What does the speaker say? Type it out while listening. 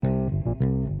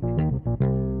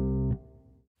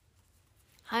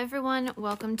Hi everyone,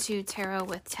 welcome to Tarot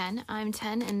with 10. I'm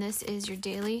 10 and this is your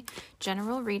daily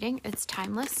general reading. It's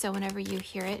timeless, so whenever you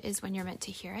hear it is when you're meant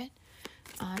to hear it.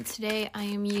 Today I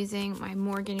am using my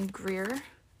Morgan Greer.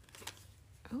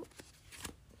 Oh,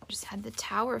 just had the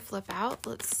tower flip out.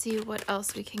 Let's see what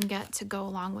else we can get to go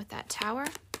along with that tower.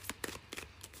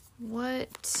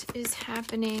 What is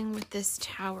happening with this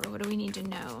tower? What do we need to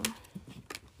know?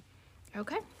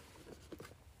 Okay.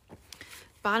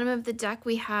 Bottom of the deck,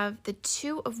 we have the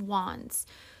Two of Wands.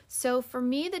 So for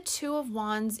me, the Two of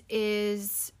Wands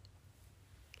it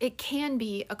can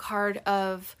be a card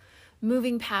of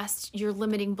moving past your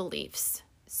limiting beliefs.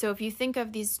 So if you think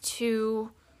of these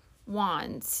two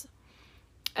wands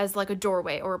as like a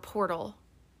doorway or a portal,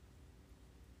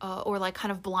 or like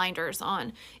kind of blinders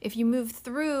on, if you move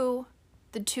through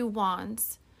the two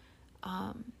wands,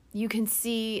 you can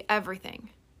see everything.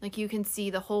 Like you can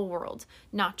see the whole world,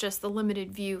 not just the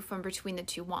limited view from between the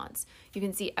two wands. You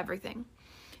can see everything.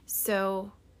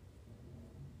 So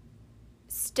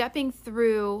stepping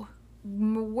through,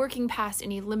 working past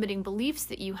any limiting beliefs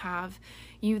that you have,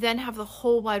 you then have the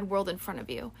whole wide world in front of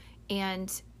you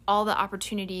and all the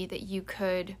opportunity that you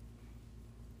could,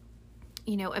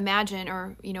 imagine,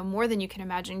 or, more than you can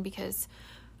imagine, because,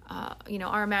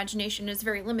 our imagination is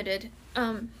very limited.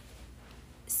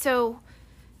 So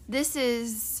this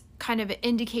is kind of an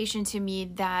indication to me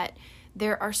that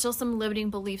there are still some limiting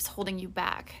beliefs holding you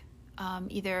back.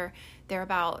 Either they're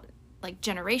about like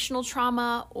generational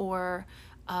trauma or,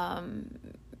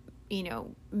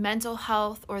 mental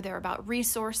health, or they're about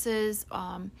resources,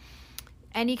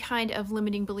 any kind of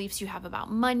limiting beliefs you have about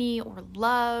money or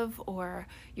love or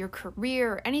your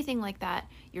career or anything like that,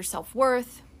 your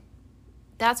self-worth.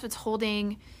 That's what's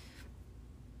holding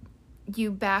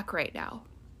you back right now.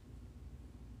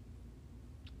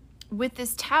 With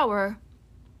this tower,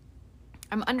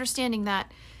 I'm understanding that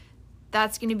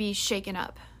that's going to be shaken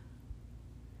up.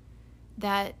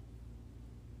 That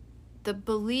the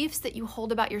beliefs that you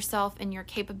hold about yourself and your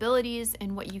capabilities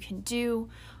and what you can do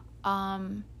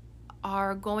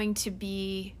are going to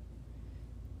be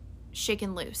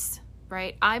shaken loose,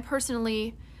 right? I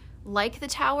personally like the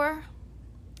tower.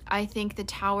 I think the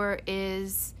tower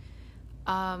is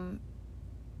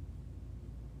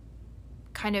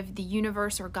kind of the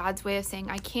universe or God's way of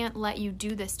saying, I can't let you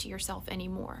do this to yourself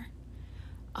anymore.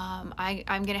 I'm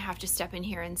going to have to step in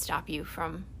here and stop you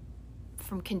from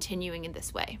continuing in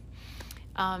this way.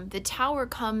 The tower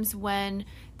comes when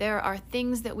there are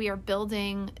things that we are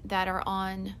building that are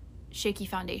on shaky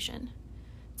foundation.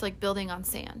 It's like building on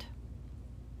sand.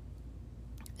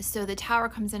 So the tower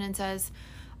comes in and says,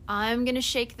 I'm going to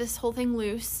shake this whole thing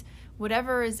loose.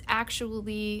 Whatever is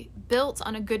actually built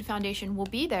on a good foundation will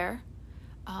be there.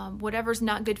 Whatever's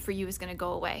not good for you is going to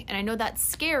go away. And I know that's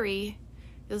scary.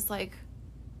 It's like,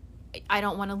 I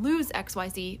don't want to lose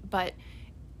XYZ, but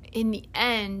in the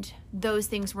end, those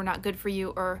things were not good for you,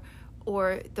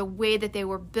 or the way that they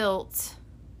were built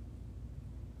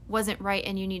wasn't right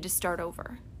and you need to start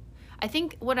over. I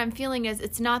think what I'm feeling is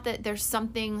it's not that there's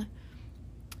something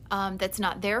that's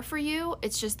not there for you.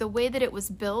 It's just the way that it was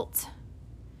built,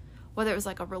 whether it was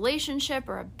like a relationship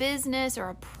or a business or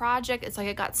a project. It's like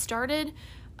it got started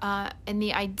and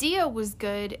the idea was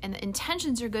good and the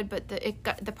intentions are good, but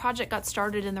the project got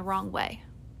started in the wrong way.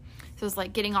 So it's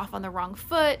like getting off on the wrong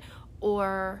foot,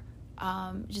 or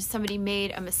just somebody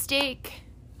made a mistake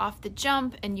off the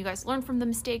jump and you guys learned from the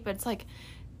mistake, but it's like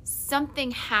something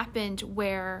happened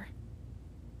where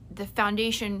the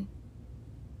foundation,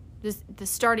 the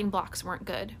starting blocks weren't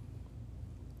good.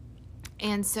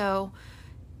 And so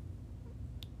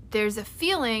there's a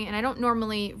feeling, and I don't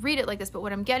normally read it like this, but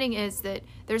what I'm getting is that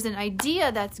there's an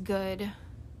idea that's good.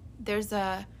 There's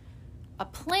a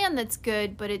plan that's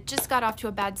good, but it just got off to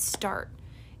a bad start.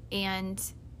 And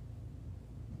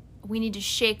we need to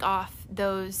shake off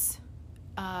those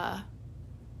bad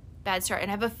start.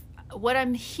 And what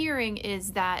I'm hearing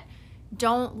is that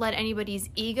don't let anybody's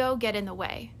ego get in the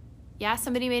way. Yeah,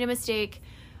 somebody made a mistake.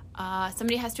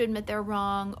 Somebody has to admit they're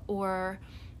wrong, or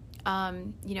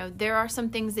there are some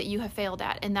things that you have failed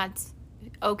at, and that's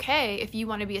okay. If you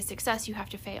want to be a success, you have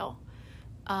to fail.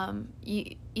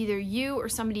 Either you or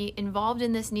somebody involved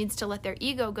in this needs to let their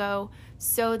ego go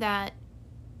so that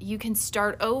you can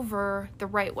start over the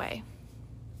right way.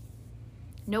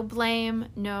 No blame,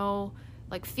 no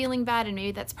like feeling bad, and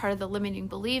maybe that's part of the limiting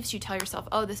beliefs. You tell yourself,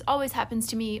 oh, this always happens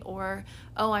to me, or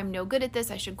oh, I'm no good at this,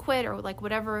 I should quit, or like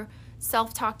whatever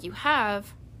self-talk you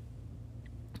have.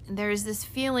 There's this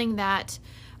feeling that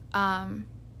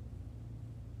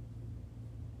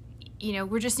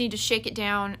we just need to shake it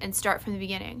down and start from the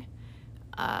beginning.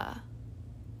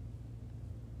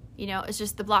 You know, it's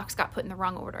just the blocks got put in the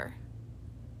wrong order.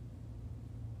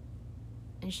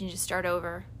 And you can just start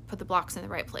over, put the blocks in the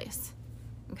right place.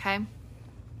 Okay?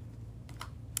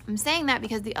 I'm saying that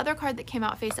because the other card that came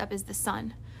out face up is the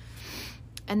Sun.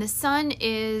 And the Sun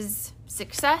is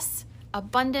success,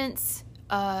 abundance,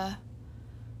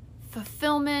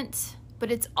 fulfillment,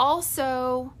 but it's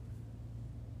also,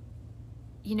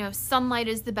 you know, sunlight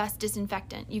is the best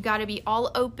disinfectant. You got to be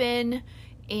all open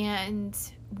and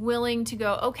willing to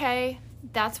go, okay,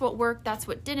 that's what worked, that's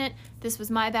what didn't, this was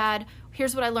my bad,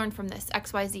 here's what I learned from this,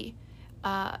 XYZ.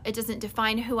 It doesn't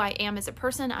define who I am as a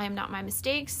person. I am not my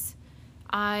mistakes.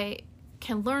 I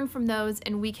can learn from those,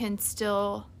 and we can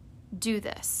still do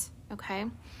this, okay?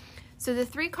 So the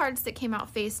 3 cards that came out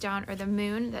face down are the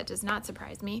Moon, that does not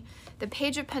surprise me, the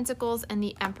Page of Pentacles, and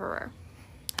the Emperor.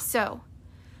 So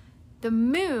the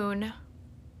Moon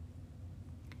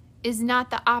is not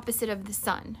the opposite of the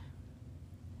Sun.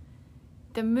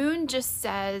 The Moon just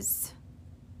says,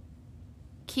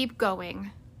 keep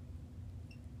going,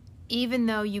 even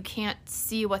though you can't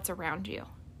see what's around you.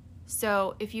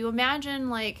 So if you imagine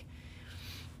like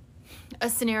a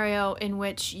scenario in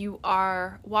which you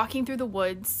are walking through the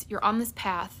woods, you're on this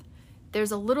path,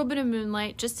 there's a little bit of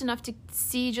moonlight, just enough to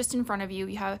see just in front of you.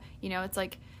 You have, you know, it's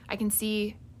like I can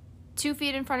see 2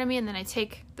 feet in front of me, and then I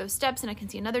take those steps and I can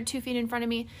see another 2 feet in front of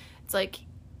me. It's like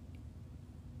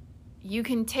you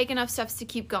can take enough steps to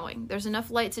keep going. There's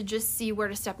enough light to just see where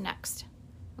to step next,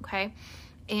 okay?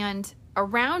 And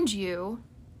around you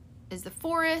is the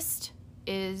forest,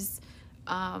 is,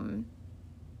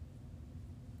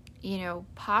 you know,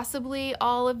 possibly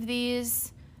all of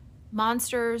these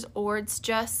monsters, or it's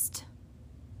just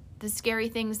the scary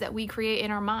things that we create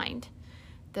in our mind,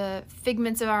 the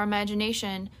figments of our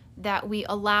imagination that we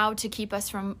allow to keep us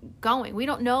from going. We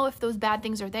don't know if those bad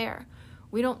things are there.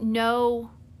 We don't know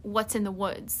what's in the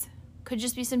woods. Could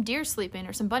just be some deer sleeping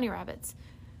or some bunny rabbits.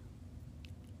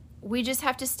 We just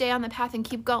have to stay on the path and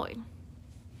keep going.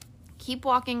 Keep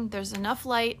walking. There's enough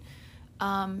light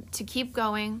to keep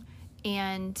going,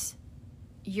 and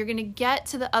you're going to get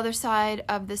to the other side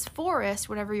of this forest,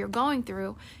 whatever you're going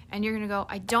through, and you're going to go,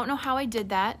 I don't know how I did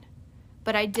that,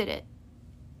 but I did it.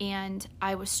 And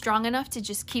I was strong enough to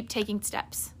just keep taking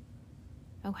steps.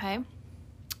 Okay?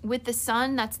 With the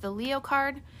Sun, that's the Leo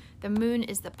card. The Moon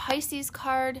is the Pisces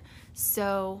card.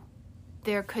 So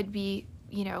there could be,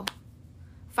 you know,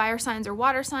 fire signs or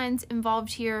water signs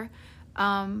involved here.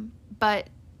 But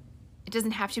it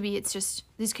doesn't have to be. It's just,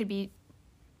 these could be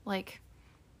like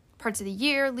parts of the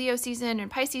year, Leo season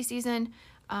and Pisces season.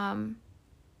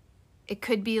 It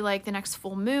could be like the next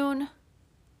full moon.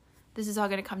 This is all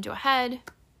going to come to a head,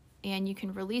 and you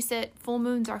can release it. Full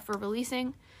moons are for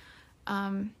releasing.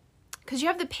 Because you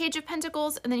have the Page of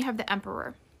Pentacles, and then you have the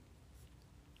Emperor.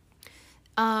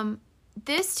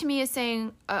 This to me is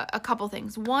saying a couple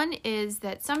things. One is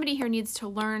that somebody here needs to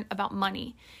learn about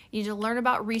money. You need to learn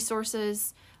about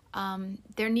resources.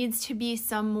 There needs to be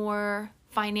some more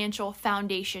financial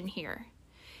foundation here.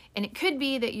 And it could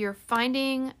be that you're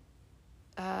finding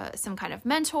some kind of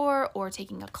mentor or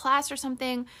taking a class or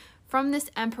something from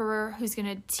this Emperor who's going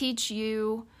to teach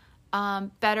you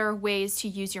better ways to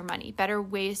use your money, better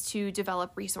ways to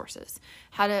develop resources,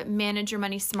 how to manage your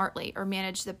money smartly, or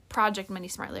manage the project money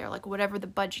smartly, or like whatever the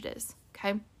budget is,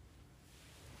 okay?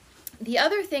 The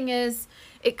other thing is,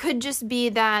 it could just be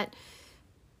that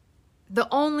the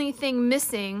only thing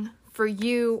missing for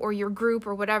you or your group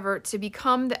or whatever to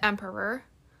become the Emperor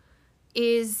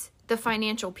is the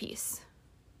financial piece,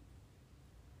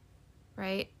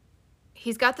 right?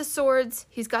 He's got the swords,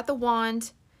 he's got the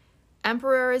wand.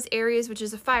 Emperor is Aries, which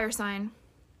is a fire sign.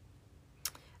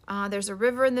 There's a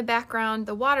river in the background,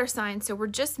 the water sign, so we're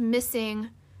just missing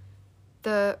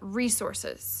the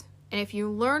resources. And if you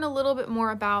learn a little bit more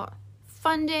about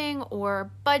funding or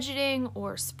budgeting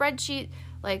or spreadsheet,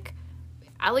 like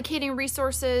allocating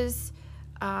resources,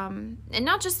 and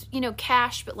not just, you know,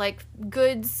 cash, but like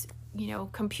goods, you know,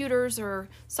 computers or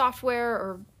software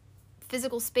or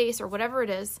physical space or whatever it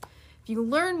is, if you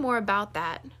learn more about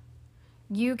that,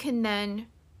 you can then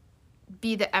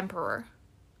be the Emperor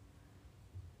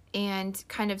and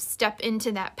kind of step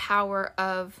into that power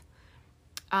of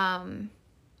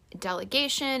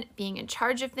delegation, being in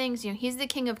charge of things. You know, he's the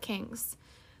King of Kings.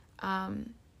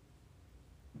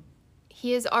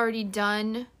 He has already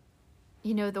done,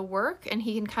 you know, the work, and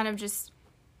he can kind of just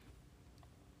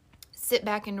sit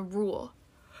back and rule.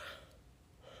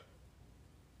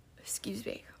 Excuse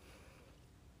me.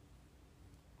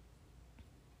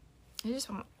 I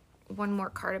just want one more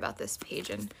card about this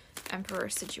Page and Emperor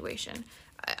situation.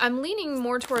 I'm leaning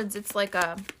more towards it's like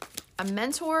a a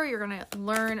mentor. You're going to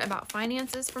learn about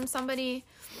finances from somebody.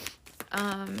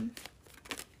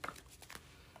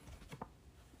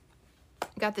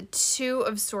 Got the Two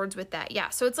of Swords with that. Yeah,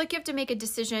 so it's like you have to make a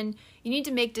decision. You need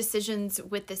to make decisions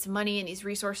with this money and these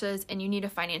resources, and you need a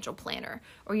financial planner,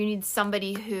 or you need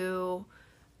somebody who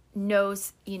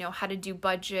knows, you know, how to do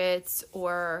budgets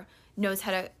or knows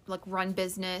how to like run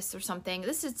business or something.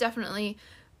 This is definitely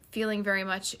feeling very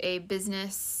much a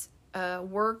business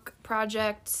work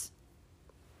project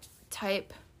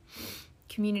type,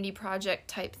 community project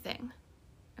type thing.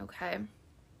 Okay.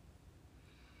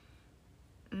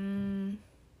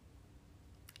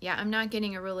 Yeah, I'm not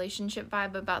getting a relationship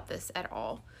vibe about this at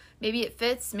all. Maybe it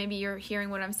fits. Maybe you're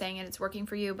hearing what I'm saying and it's working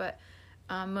for you, but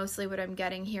mostly what I'm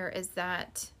getting here is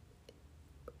that,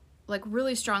 like,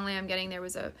 really strongly I'm getting there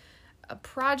was a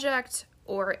project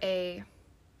or a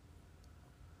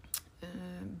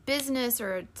business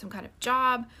or some kind of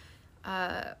job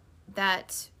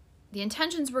that the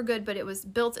intentions were good, but it was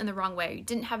built in the wrong way. You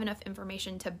didn't have enough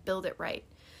information to build it right.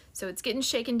 So it's getting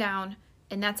shaken down.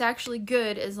 And that's actually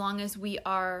good as long as we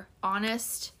are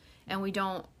honest and we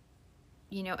don't,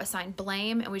 you know, assign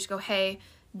blame, and we just go, hey,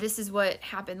 this is what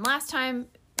happened last time.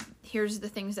 Here's the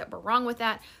things that were wrong with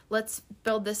that. Let's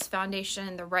build this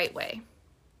foundation the right way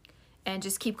and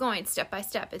just keep going step by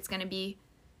step. It's going to be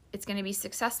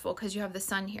successful because you have the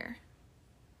Sun here.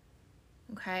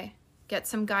 Okay. Get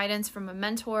some guidance from a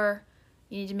mentor.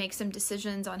 You need to make some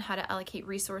decisions on how to allocate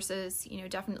resources. You know,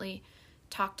 definitely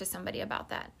talk to somebody about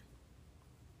that.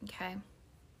 Okay.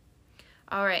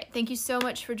 All right. Thank you so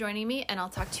much for joining me, and I'll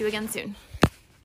talk to you again soon.